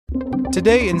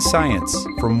Today in Science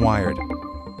from Wired.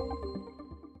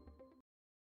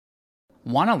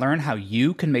 Want to learn how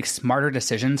you can make smarter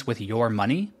decisions with your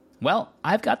money? Well,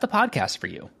 I've got the podcast for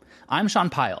you. I'm Sean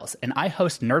Piles, and I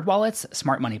host NerdWallet's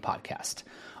Smart Money Podcast.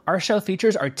 Our show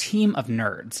features our team of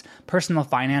nerds, personal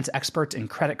finance experts in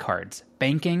credit cards,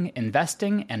 banking,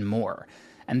 investing, and more.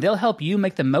 And they'll help you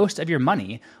make the most of your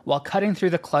money while cutting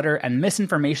through the clutter and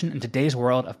misinformation in today's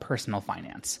world of personal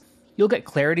finance. You'll get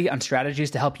clarity on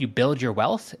strategies to help you build your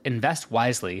wealth, invest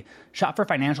wisely, shop for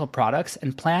financial products,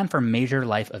 and plan for major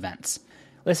life events.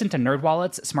 Listen to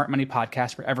NerdWallet's Smart Money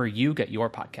Podcast wherever you get your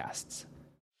podcasts.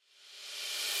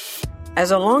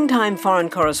 As a longtime foreign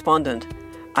correspondent,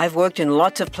 I've worked in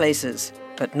lots of places,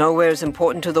 but nowhere as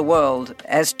important to the world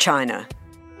as China.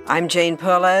 I'm Jane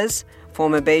Perlez,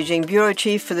 former Beijing bureau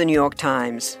chief for the New York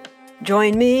Times.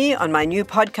 Join me on my new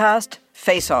podcast,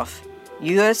 Face Off,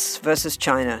 U.S. versus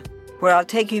China, where I'll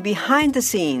take you behind the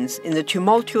scenes in the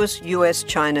tumultuous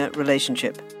U.S.-China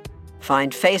relationship.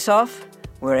 Find Face Off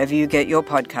wherever you get your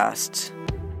podcasts.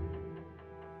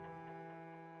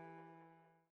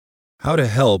 How to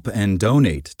help and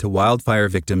donate to wildfire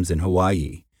victims in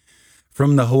Hawaii.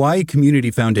 From the Hawaii Community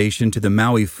Foundation to the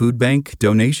Maui Food Bank,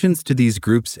 donations to these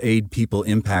groups aid people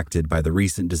impacted by the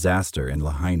recent disaster in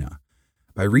Lahaina.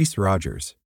 By Reese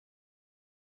Rogers.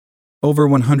 Over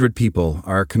 100 people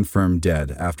are confirmed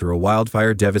dead after a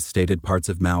wildfire devastated parts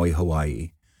of Maui,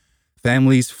 Hawaii.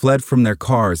 Families fled from their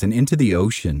cars and into the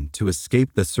ocean to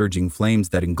escape the surging flames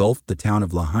that engulfed the town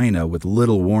of Lahaina with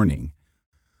little warning.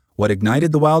 What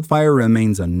ignited the wildfire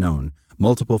remains unknown.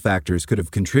 Multiple factors could have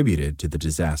contributed to the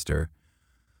disaster.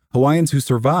 Hawaiians who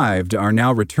survived are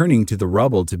now returning to the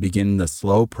rubble to begin the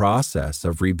slow process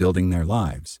of rebuilding their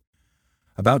lives.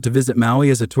 About to visit Maui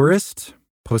as a tourist?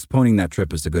 Postponing that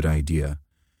trip is a good idea.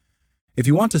 If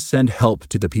you want to send help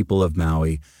to the people of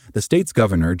Maui, the state's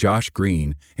governor, Josh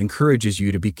Green, encourages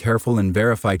you to be careful and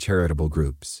verify charitable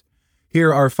groups.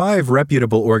 Here are 5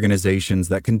 reputable organizations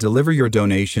that can deliver your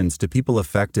donations to people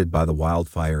affected by the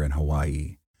wildfire in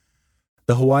Hawaii.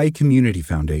 The Hawaii Community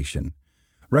Foundation.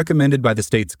 Recommended by the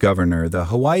state's governor, the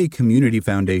Hawaii Community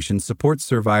Foundation supports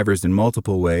survivors in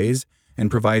multiple ways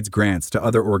and provides grants to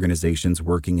other organizations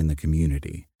working in the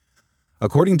community.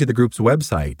 According to the group's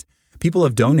website, people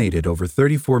have donated over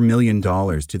 $34 million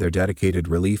to their dedicated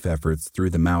relief efforts through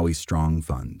the Maui Strong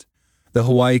Fund. The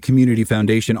Hawaii Community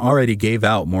Foundation already gave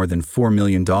out more than $4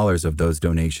 million of those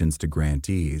donations to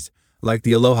grantees, like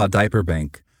the Aloha Diaper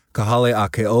Bank, Kahale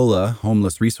Akeola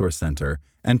Homeless Resource Center,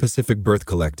 and Pacific Birth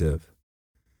Collective.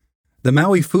 The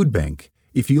Maui Food Bank.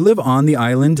 If you live on the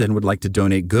island and would like to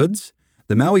donate goods,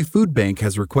 the Maui Food Bank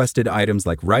has requested items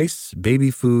like rice, baby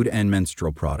food, and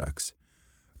menstrual products.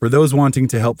 For those wanting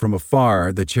to help from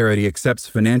afar, the charity accepts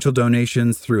financial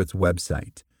donations through its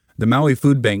website. The Maui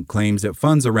Food Bank claims it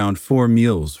funds around 4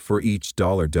 meals for each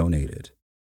dollar donated.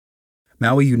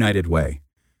 Maui United Way.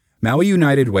 Maui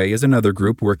United Way is another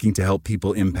group working to help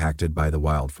people impacted by the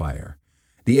wildfire.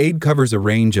 The aid covers a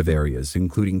range of areas,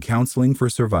 including counseling for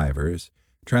survivors,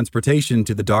 transportation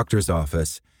to the doctor's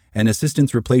office, and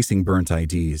assistance replacing burnt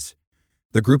IDs.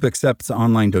 The group accepts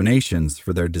online donations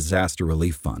for their disaster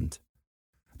relief fund.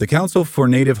 The Council for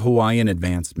Native Hawaiian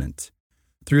Advancement.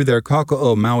 Through their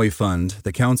Kāko'o Maui Fund,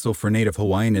 the Council for Native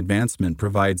Hawaiian Advancement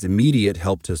provides immediate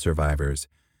help to survivors.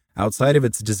 Outside of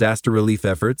its disaster relief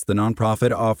efforts, the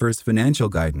nonprofit offers financial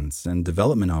guidance and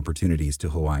development opportunities to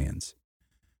Hawaiians.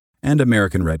 And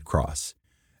American Red Cross.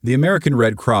 The American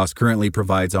Red Cross currently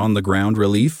provides on-the-ground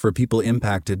relief for people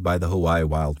impacted by the Hawaii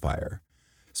wildfire.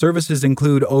 Services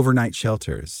include overnight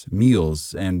shelters,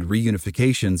 meals, and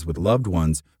reunifications with loved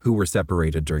ones who were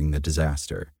separated during the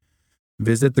disaster.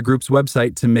 Visit the group's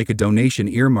website to make a donation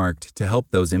earmarked to help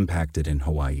those impacted in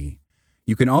Hawaii.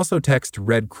 You can also text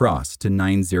Red Cross to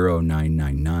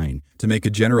 90999 to make a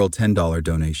general $10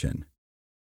 donation.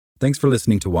 Thanks for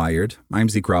listening to Wired. I'm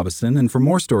Zeke Robison, and for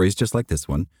more stories just like this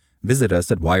one, visit us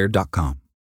at wired.com.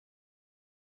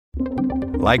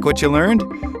 Like what you learned?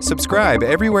 Subscribe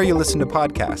everywhere you listen to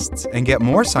podcasts and get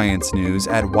more science news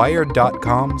at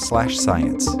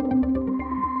wired.com/science.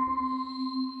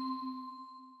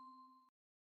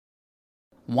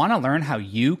 Want to learn how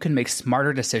you can make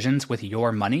smarter decisions with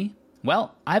your money?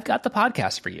 Well, I've got the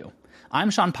podcast for you. I'm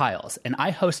Sean Piles, and I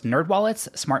host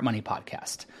NerdWallet's Smart Money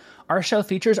Podcast. Our show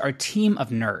features our team of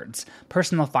nerds,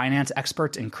 personal finance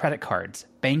experts in credit cards,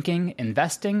 banking,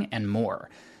 investing, and more.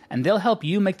 And they'll help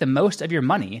you make the most of your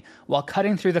money while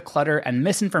cutting through the clutter and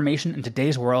misinformation in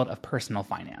today's world of personal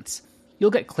finance. You'll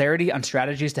get clarity on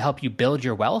strategies to help you build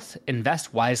your wealth,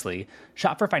 invest wisely,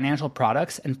 shop for financial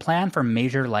products, and plan for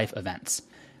major life events.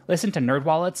 Listen to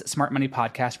NerdWallet's Smart Money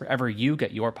Podcast wherever you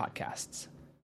get your podcasts.